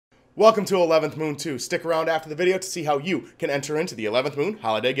Welcome to 11th Moon 2. Stick around after the video to see how you can enter into the 11th Moon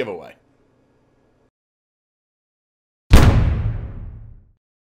holiday giveaway.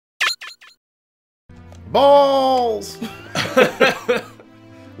 Balls!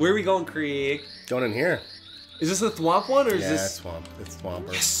 Where are we going, Craig? Going in here. Is this the Thwomp one, or is Yeah, this? it's Thwomp. It's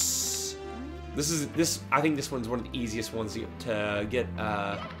Thwomper. Yes! I think this one's one of the easiest ones to get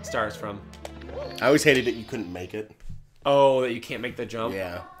stars from. I always hated that you couldn't make it. Oh, that you can't make the jump?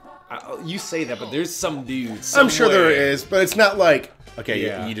 Yeah. You say that, but there's some dudes. I'm sure there is, but it's not like, okay,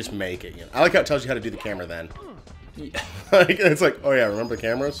 Yeah. you just make it. You know? I like how it tells you how to do the camera then. Yeah. It's like, oh yeah, remember the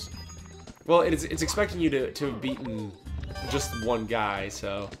cameras? Well, it's expecting you to have beaten just one guy,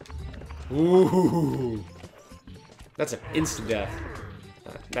 so. Ooh. That's an instant death.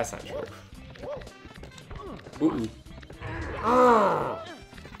 That's not true. Ooh. Ah.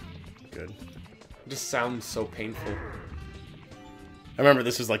 Good. It just sounds so painful. I remember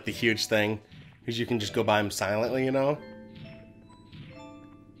this was like the huge thing, because you can just go by them silently, you know?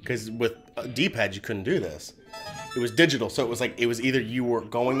 Because with D-pad you couldn't do this. It was digital, so it was either you were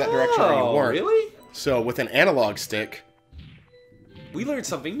going that direction or you weren't. Really? So with an analog stick... We learned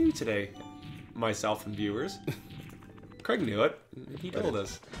something new today, myself and viewers. Craig knew it. He told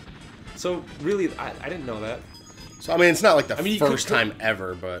us. So really, I didn't know that. So I mean, it's not like the you first time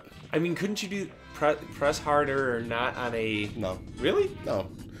ever, but... I mean, couldn't you do press harder or not on a... No. Really? No.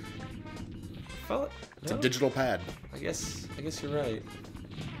 Felt It's a digital pad. I guess you're right.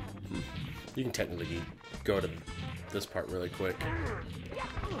 You can technically go to this part really quick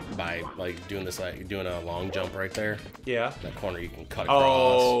by like doing a long jump right there. Yeah. That corner you can cut across.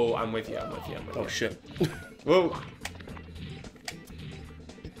 Oh, I'm with you. Oh shit. Whoa.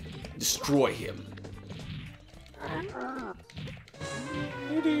 Destroy him.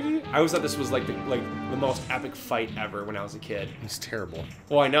 I always thought this was like the most epic fight ever when I was a kid. It's terrible.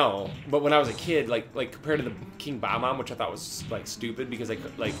 Well, I know, but when I was a kid, like compared to the King Bomb, which I thought was like stupid because I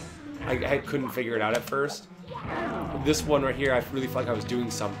couldn't figure it out at first. This one right here, I really felt like I was doing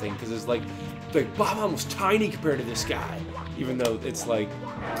something because it's like Bomb was tiny compared to this guy, even though it's like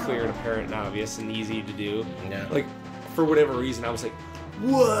clear and apparent and obvious and easy to do. Yeah. Like for whatever reason, I was like,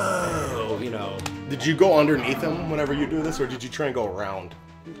 whoa, you know. Did you go underneath him whenever you do this, or did you try and go around?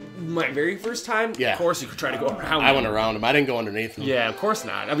 My very first time, yeah. Of course you could try to go around. I went around him. I didn't go underneath him. Yeah, of course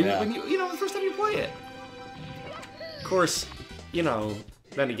not. I mean, yeah. when you know, the first time you play it. Of course, you know,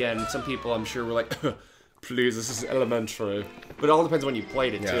 then again, some people I'm sure were like, please, this is elementary. But it all depends on when you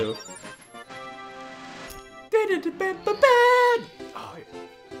played it, too. Oh, yeah.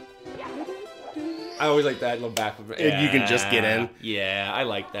 I always like that little back. And you can just get in. Yeah, I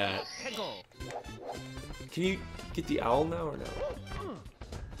like that. Can you get the owl now or no?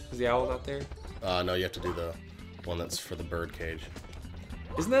 Is the owl not there? No, you have to do the one that's for the bird cage.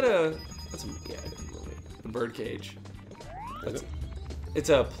 Isn't that yeah, the bird cage. It's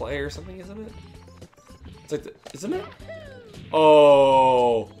a play or something, isn't it? It's like isn't it?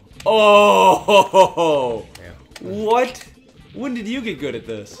 Oh. Yeah. What? When did you get good at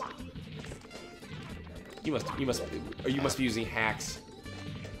this? You must be using hacks.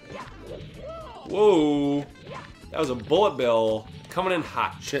 Whoa. That was a bullet bill coming in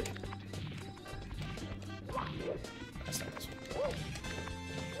hot. Shit. That's not this one.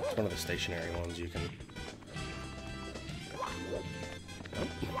 It's one of the stationary ones you can... Oh,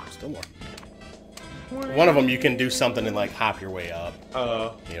 still more. One of them you can do something and like hop your way up.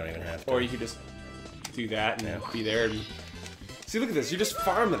 You don't even have to. Or you could just do that and be there. And... See, look at this. You're just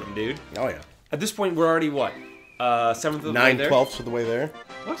farming them, dude. Oh yeah. At this point, we're already what? 7th of the way there? 9/12 of the way there.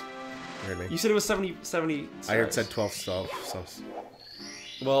 What? You heard me. You said it was 70 stars. I heard said 12 so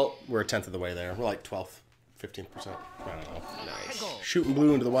Well, we're a 10th of the way there. We're like 12th, 15%. I don't know. Nice. Shooting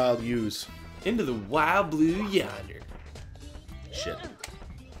blue into the wild U's. Into the wild blue yonder. Shit.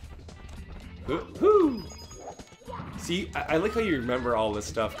 Woo! See, I like how you remember all this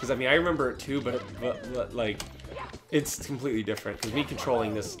stuff, because I mean, I remember it too, but like, it's completely different, because me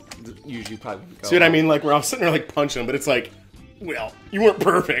controlling this usually probably would go. See what I mean? Like, where I'm sitting there, like, punching, but it's like, well, you weren't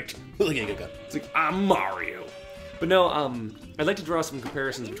perfect. It's like, I'm Mario. But no, I'd like to draw some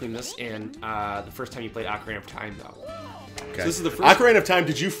comparisons between this and the first time you played Ocarina of Time, though. Okay. So this is the first... Ocarina of Time,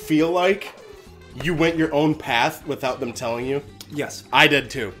 did you feel like you went your own path without them telling you? Yes. I did,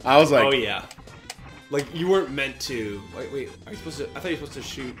 too. I was like... Oh, yeah. Like, you weren't meant to... Wait, are you supposed to... I thought you were supposed to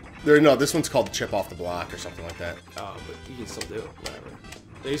shoot... No, this one's called chip off the block or something like that. Oh, but you can still do it. Whatever.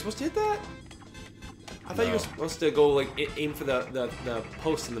 Are you supposed to hit that? I thought you were supposed to go, like, aim for the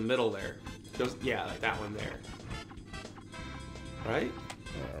post in the middle there. Yeah, like that one there. Right?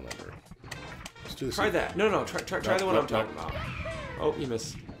 I don't remember. Let's do this. Try that. No, try the one I'm talking about. Oh, you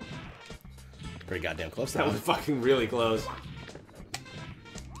missed. Pretty goddamn close to That that. was fucking really close.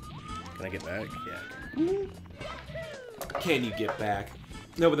 Can I get back? Yeah. Can you get back?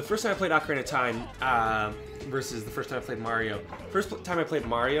 No, but the first time I played Ocarina of Time versus the first time I played Mario. First time I played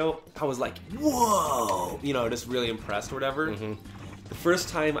Mario, I was like, whoa! You know, just really impressed or whatever. Mm-hmm. The first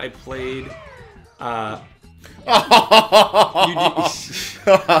time I played... you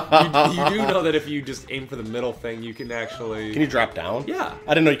do know that if you just aim for the middle thing, you can actually... Can you drop down? Yeah.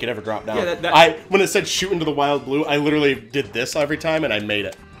 I didn't know you could ever drop down. Yeah, when it said shoot into the wild blue, I literally did this every time and I made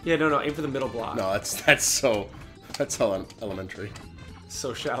it. Yeah, no, aim for the middle block. No, that's so elementary.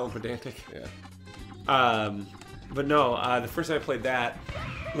 So shallow and pedantic. Yeah. But no, the first time I played that,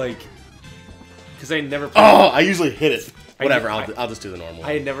 like, because I never played... Oh, I usually hit it. Whatever, I'll just do the normal.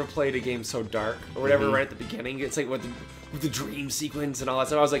 I had never played a game so dark or whatever right at the beginning. It's like with the dream sequence and all that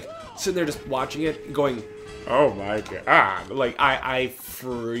stuff. I was like sitting there just watching it and going, oh my god. Like I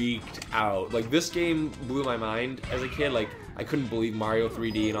freaked out. Like this game blew my mind as a kid. Like I couldn't believe Mario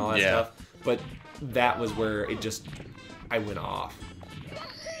 3D and all that stuff. But that was where I went off.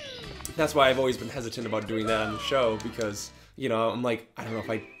 That's why I've always been hesitant about doing that on the show because, you know, I'm like, I don't know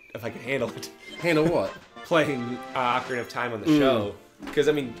if I can handle it. Handle what? Playing Ocarina of Time on the show, because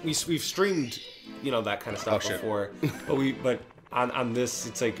I mean we've streamed, you know, that kind of stuff before, but on this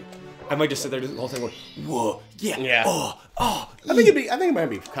it's like I might just sit there the whole time going, whoa, yeah. Oh. I think it might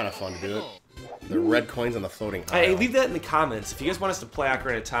be kind of fun to do it. The red coins on the floating aisle. Hey, leave that in the comments if you guys want us to play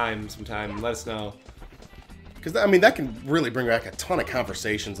Ocarina of Time sometime. Let us know. Because, I mean, that can really bring back a ton of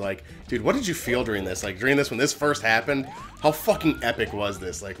conversations. Like, dude, what did you feel during this? Like, during this, when this first happened, how fucking epic was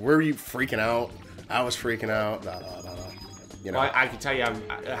this? Like, were you freaking out? I was freaking out. You know. Well, I can tell you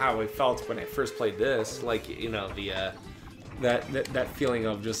how I felt when I first played this. Like, you know, the that feeling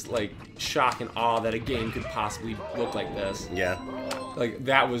of just like shock and awe that a game could possibly look like this. Yeah. Like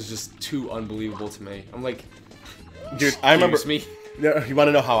that was just too unbelievable to me. I'm like, dude, I remember. Me. You want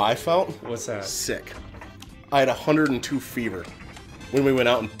to know how I felt? What's that? Sick. I had 102 fever when we went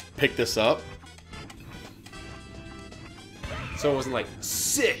out and picked this up. So it wasn't like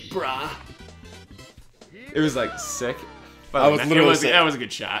sick, brah. It was like sick. I was literally sick. That was a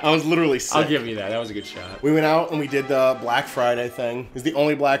good shot. I was literally sick. I'll give you that. That was a good shot. We went out and we did the Black Friday thing. It was the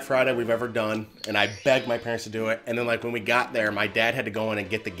only Black Friday we've ever done, and I begged my parents to do it. And then, like, when we got there, my dad had to go in and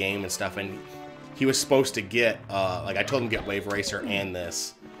get the game and stuff, and he was supposed to get, like, I told him to get Wave Racer and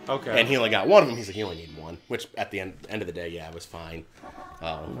this. Okay. And he only got one of them. He's like, you only need one, which at the end of the day, yeah, it was fine.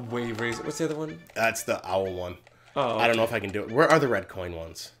 Wave Racer. What's the other one? That's the owl one. Oh, okay. I don't know if I can do it. Where are the red coin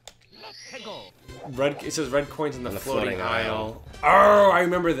ones? It says red coins in the floating aisle. Oh, I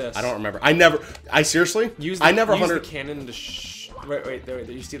remember this. I don't remember. I seriously? Use the cannon to wait, there.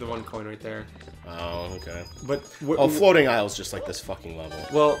 You see the one coin right there. Oh, okay. But floating aisle's just like this fucking level.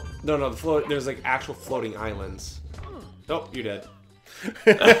 Well, no, there's like actual floating islands. Oh, you're dead.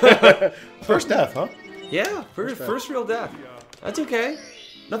 First death, huh? Yeah, first real death. That's okay.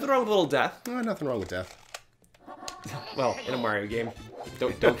 Nothing wrong with a little death. No, nothing wrong with death. Well, in a Mario game,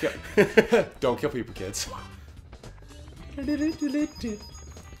 don't kill, don't kill people, kids. You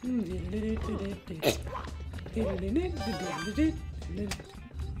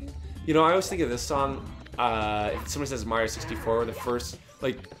know, I always think of this song. If someone says Mario 64, the first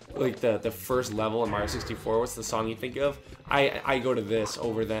the first level in Mario 64, what's the song you think of? I go to this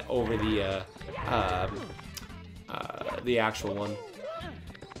over the actual one.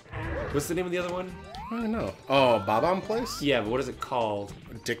 What's the name of the other one? I don't know. Oh, Bob-omb Place? Yeah, but what is it called?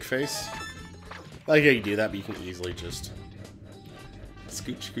 Dick Face? Like, yeah, you do that, but you can easily just...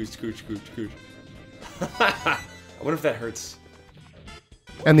 Scooch. I wonder if that hurts.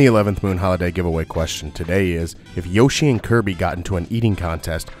 And the 11th Moon holiday giveaway question today is, if Yoshi and Kirby got into an eating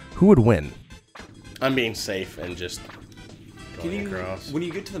contest, who would win? I'm being safe and just going across. When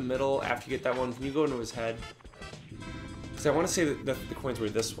you get to the middle, after you get that one, can you go into his head? Because I want to say that the coins were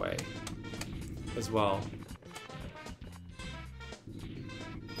this way as well.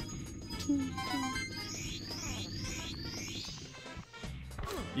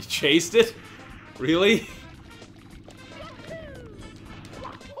 You chased it? Really?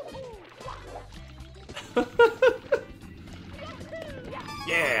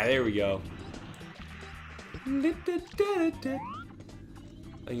 Yeah, there we go. And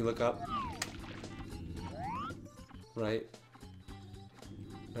you look up. Right?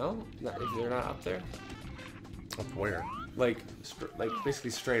 No? If they're not up there? Up where? Like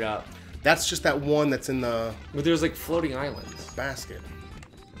basically straight up. That's just that one that's in the... But there's like floating islands. basket.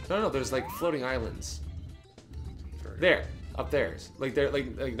 No, there's like floating islands. There. Up there. Like they're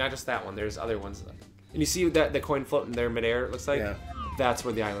like not just that one, there's other ones. And you see that the coin floating there midair, it looks like? Yeah. That's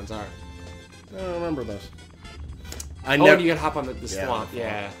where the islands are. I don't remember those. And you gotta hop on the swamp.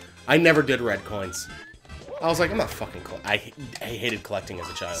 Yeah. I never did red coins. I was like, I'm not fucking. I hated collecting as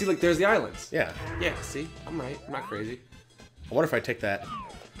a child. See, like, there's the islands. Yeah. Yeah. See, I'm right. I'm not crazy. I wonder if I take that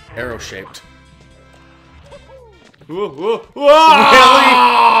arrow shaped. Whoa, whoa, whoa!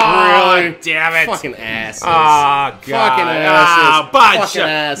 Really? Damn it! Fucking asses. Oh, God. Fucking asses. Bunch of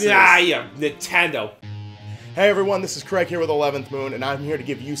asses. Yeah, yeah, Nintendo. Hey everyone, this is Craig here with 11th Moon, and I'm here to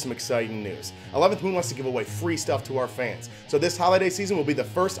give you some exciting news. 11th Moon wants to give away free stuff to our fans. So this holiday season will be the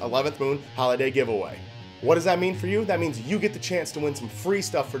first 11th Moon holiday giveaway. What does that mean for you? That means you get the chance to win some free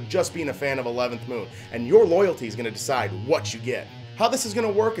stuff for just being a fan of 11th Moon, and your loyalty is going to decide what you get. How this is going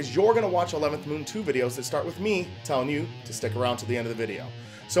to work is you're going to watch 11th Moon 2 videos that start with me telling you to stick around to the end of the video.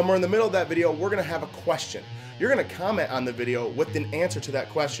 Somewhere in the middle of that video, we're going to have a question. You're going to comment on the video with an answer to that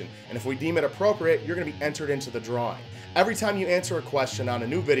question, and if we deem it appropriate, you're going to be entered into the drawing. Every time you answer a question on a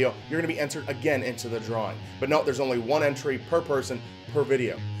new video, you're going to be entered again into the drawing. But note, there's only one entry per person per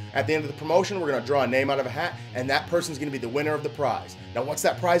video. At the end of the promotion, we're going to draw a name out of a hat, and that person's going to be the winner of the prize. Now, what's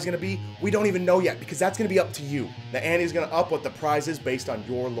that prize going to be? We don't even know yet, because that's going to be up to you. The Annie's going to up what the prize is based on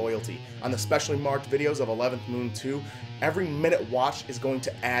your loyalty. On the specially marked videos of 11th Moon 2, every minute watched is going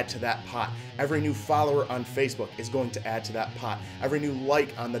to add to that pot. Every new follower on Facebook is going to add to that pot. Every new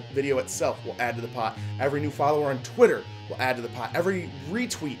like on the video itself will add to the pot. Every new follower on Twitter will add to the pot. Every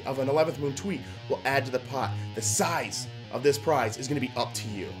retweet of an 11th Moon tweet will add to the pot. The size of this prize is going to be up to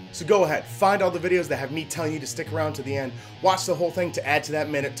you. So go ahead, find all the videos that have me telling you to stick around to the end, watch the whole thing to add to that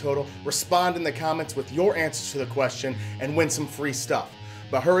minute total, respond in the comments with your answers to the question, and win some free stuff.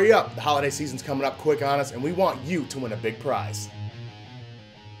 But hurry up, the holiday season's coming up quick on us, and we want you to win a big prize.